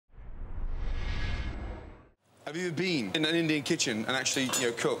Have you been in an Indian kitchen and actually, you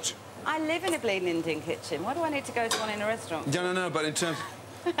know, cooked? I live in a bleeding Indian kitchen. Why do I need to go to one in a restaurant? No, but in terms...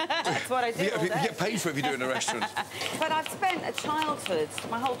 That's what I do all day. You get paid for it if you do it in a restaurant. But I've spent a childhood,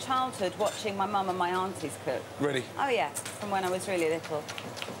 my whole childhood, watching my mum and my aunties cook. Really? Oh, yeah, from when I was really little.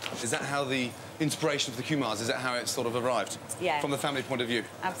 Is that how the inspiration for the Kumars, is that how it sort of arrived? Yeah. From the family point of view?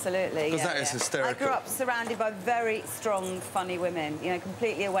 Absolutely, Because that is hysterical. I grew up surrounded by very strong, funny women, you know,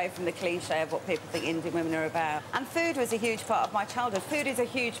 completely away from the cliché of what people think Indian women are about. And food was a huge part of my childhood. Food is a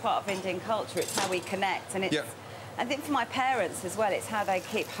huge part of Indian culture. It's how we connect, and it's... Yeah. I think for my parents as well, it's how they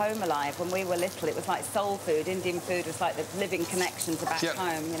keep home alive. When we were little, it was like soul food. Indian food was like the living connection to back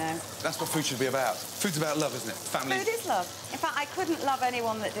home, you know. That's what food should be about. Food's about love, isn't it? Family. Food is love. In fact, I couldn't love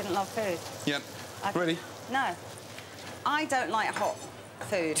anyone that didn't love food. Yeah. Really? No. I don't like hot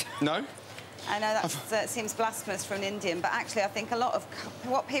food. No? I know that seems blasphemous for an Indian, but actually I think a lot of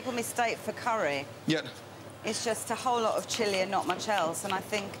what people mistake for curry... Yeah. It's just a whole lot of chilli and not much else, and I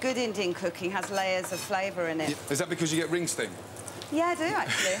think good Indian cooking has layers of flavour in it. Yeah. Is that because you get ring sting? Yeah, I do,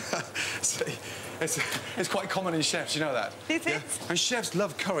 actually. See, it's quite common in chefs, you know that? Is it? And chefs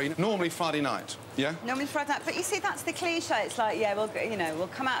love curry, normally Friday night, yeah? Normally Friday night, but you see, that's the cliché. It's like, yeah, we'll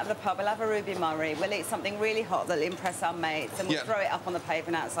come out of the pub, we'll have a Ruby Murray, we'll eat something really hot that'll impress our mates, and we'll throw it up on the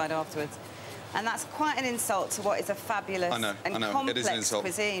pavement outside afterwards. And that's quite an insult to what is a fabulous and complex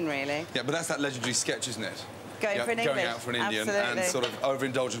cuisine, really. Yeah, but that's that legendary sketch, isn't it? Going for an English. Going out for an Indian and sort of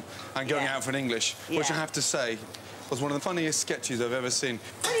overindulgent and going out for an English, which I have to say was one of the funniest sketches I've ever seen.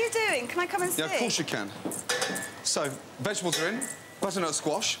 What are you doing? Can I come and see? Yeah, of course you can. So, vegetables are in, butternut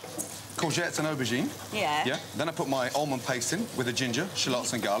squash, courgettes and aubergine. Yeah. Yeah. Then I put my almond paste in with the ginger,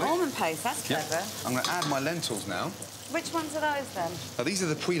 shallots and garlic. Almond paste, that's clever. I'm going to add my lentils now. Which ones are those, then? These are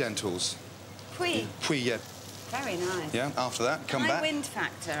the pui lentils. Pui? Pui, yeah. Very nice. Yeah, after that, come back. High wind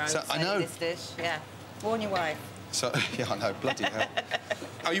factor, I would say, I know. this dish. Yeah. Warn your wife. So, yeah, I know, bloody hell.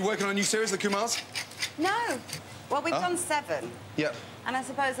 Are you working on a new series, The Kumars? No. Well, we've done 7. Yep. And I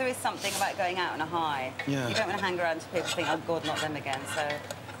suppose there is something about going out on a high. Yeah. You don't want to hang around till people think, oh, God, not them again, so...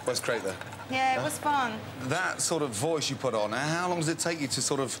 Well, it's great, though. Yeah, it was fun. That sort of voice you put on, how long does it take you to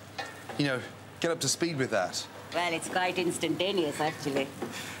sort of, you know, get up to speed with that? Well, it's quite instantaneous, actually.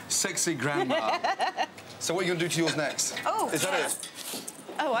 Sexy grandma. So what are you going to do to yours next? Oh, is that it?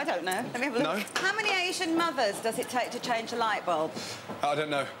 Oh, I don't know. Let me have a look. No? How many Asian mothers does it take to change a light bulb? I don't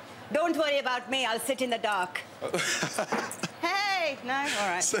know. Don't worry about me. I'll sit in the dark. Hey! No? All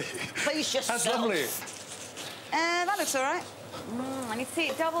right. Please just That's lovely. That looks all right. And you see,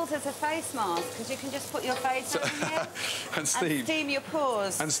 it doubles as a face mask, because you can just put your face on here and steam your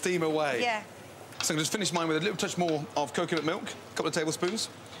pores. And steam away. Yeah. So I'm going to just finish mine with a little touch more of coconut milk, a couple of tablespoons,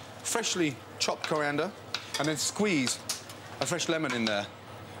 freshly chopped coriander, and then squeeze a fresh lemon in there.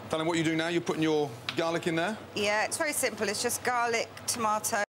 Darling, what you do now, you're putting your garlic in there? Yeah, it's very simple. It's just garlic,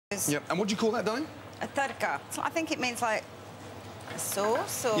 tomatoes... Yep. And what do you call that, darling? A tadka. So I think it means, like, a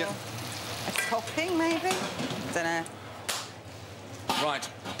sauce or a topping, maybe? I don't know. Right.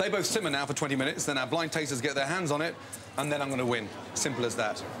 They both simmer now for 20 minutes, then our blind tasters get their hands on it, and then I'm going to win. Simple as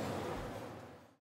that.